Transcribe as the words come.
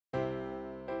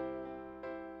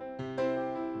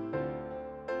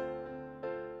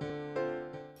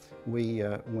we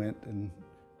went and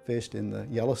fished in the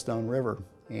Yellowstone River,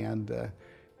 and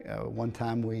one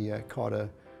time we caught a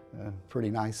pretty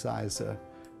nice size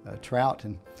trout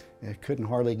and couldn't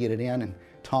hardly get it in, and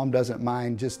Tom doesn't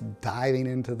mind just diving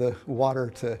into the water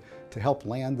to help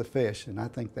land the fish, and I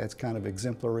think that's kind of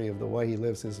exemplary of the way he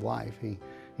lives his life.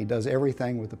 He does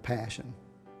everything with a passion.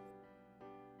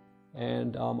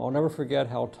 And I'll never forget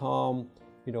how Tom,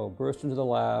 burst into the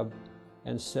lab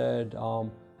and said,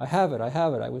 I have it.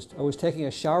 I was taking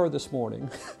a shower this morning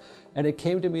and it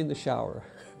came to me in the shower.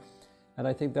 And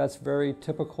I think that's very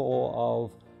typical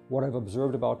of what I've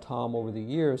observed about Tom over the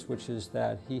years, which is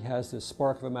that he has this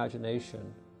spark of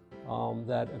imagination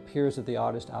that appears at the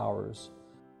oddest hours.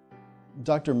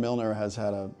 Dr. Milner has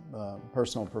had a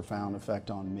personal, profound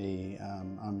effect on me.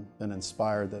 I've been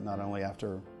inspired that not only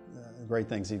after great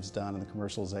things he's done and the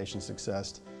commercialization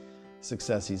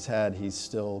success he's had, he's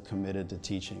still committed to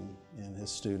teaching in his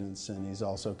students, and he's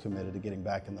also committed to getting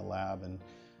back in the lab and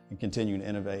continuing to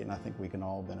innovate, and I think we can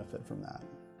all benefit from that.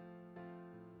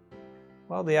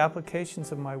 Well, the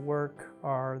applications of my work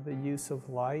are the use of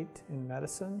light in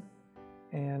medicine,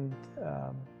 and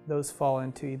those fall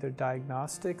into either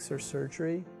diagnostics or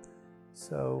surgery.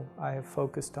 So I have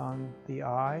focused on the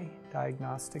eye,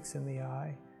 diagnostics in the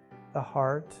eye, the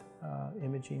heart,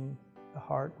 imaging the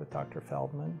heart with Dr.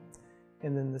 Feldman,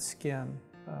 and then the skin,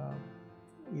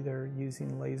 either using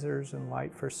lasers and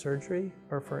light for surgery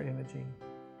or for imaging.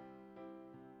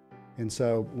 And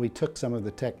so we took some of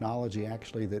the technology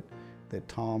actually that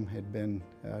Tom had been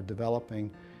developing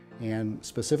and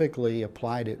specifically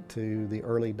applied it to the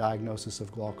early diagnosis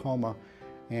of glaucoma,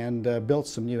 and built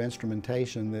some new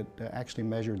instrumentation that actually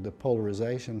measured the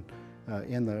polarization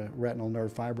in the retinal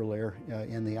nerve fiber layer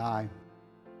in the eye.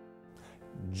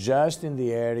 Just in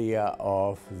the area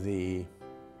of the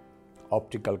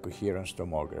optical coherence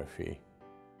tomography,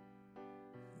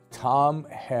 Tom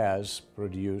has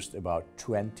produced about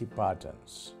 20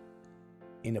 patents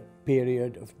in a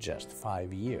period of just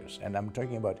 5 years. And I'm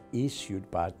talking about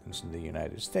issued patents in the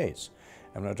United States.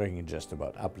 I'm not talking just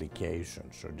about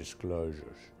applications or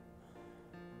disclosures.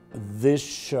 This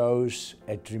shows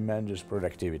a tremendous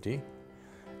productivity,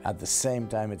 at the same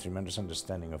time a tremendous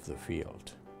understanding of the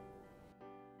field.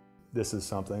 This is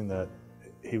something that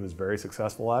he was very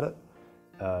successful at it.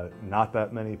 Not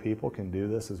that many people can do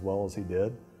this as well as he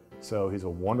did. So he's a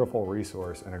wonderful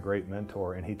resource and a great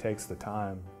mentor, and he takes the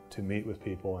time to meet with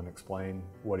people and explain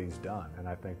what he's done, and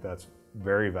I think that's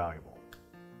very valuable.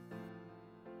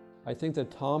 I think that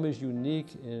Tom is unique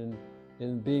in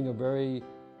being a very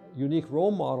unique role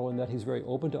model in that he's very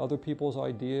open to other people's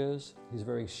ideas. He's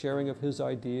very sharing of his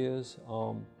ideas.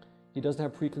 He doesn't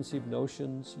have preconceived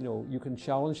notions. You can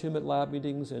challenge him at lab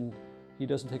meetings and he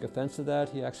doesn't take offense to that.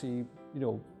 He actually,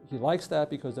 he likes that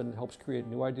because then it helps create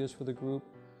new ideas for the group.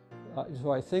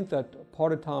 So I think that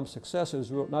part of Tom's success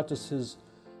is not just his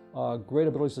great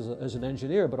abilities as an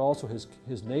engineer, but also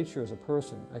his nature as a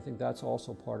person. I think that's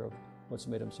also part of what's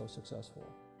made him so successful.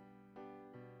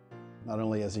 Not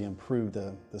only has he improved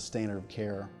the standard of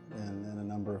care in a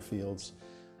number of fields,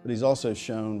 but he's also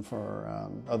shown for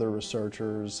other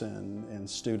researchers and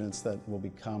students that will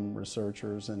become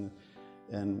researchers and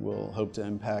will hope to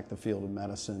impact the field of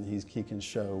medicine. He can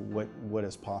show what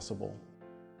is possible.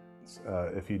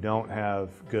 If you don't have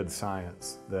good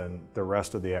science, then the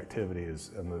rest of the activity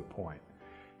is a moot point.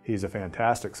 He's a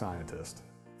fantastic scientist,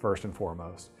 first and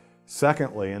foremost.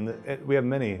 Secondly, and we have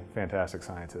many fantastic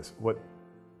scientists, what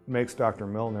makes Dr.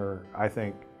 Milner, I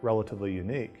think, relatively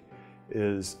unique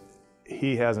is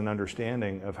he has an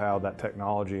understanding of how that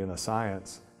technology and the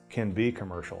science can be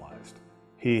commercialized.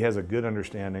 He has a good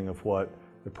understanding of what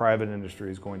the private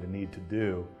industry is going to need to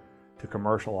do to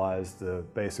commercialize the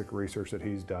basic research that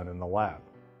he's done in the lab.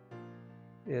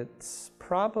 It's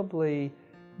probably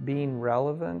being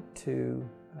relevant to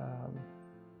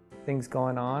things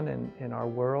going on in our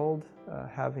world,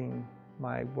 having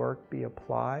my work be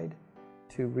applied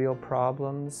to real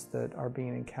problems that are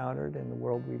being encountered in the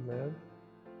world we live.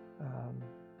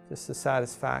 Just the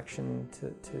satisfaction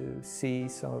to see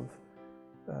some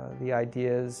of the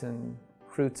ideas and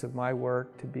fruits of my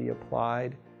work to be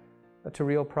applied to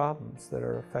real problems that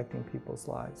are affecting people's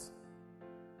lives.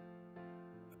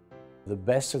 The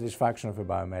best satisfaction of a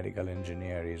biomedical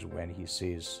engineer is when he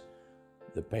sees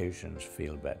the patients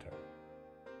feel better.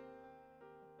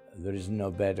 There is no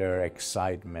better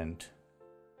excitement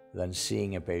than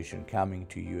seeing a patient coming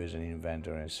to you as an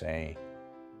inventor and saying,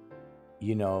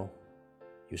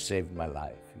 you saved my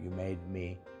life. You made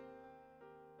me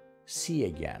see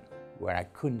again where I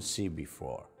couldn't see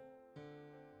before.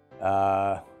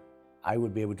 I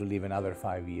would be able to live another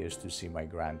 5 years to see my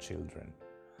grandchildren.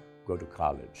 go to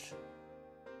college.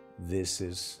 This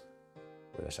is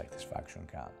where the satisfaction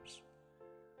comes.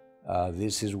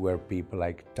 This is where people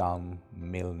like Tom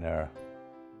Milner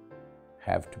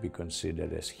have to be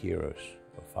considered as heroes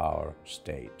of our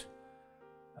state,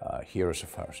 heroes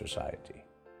of our society,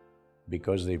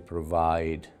 because they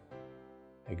provide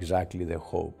exactly the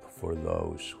hope for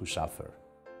those who suffer.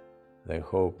 The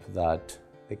hope that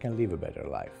they can live a better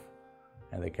life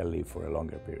and they can live for a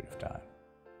longer period of time.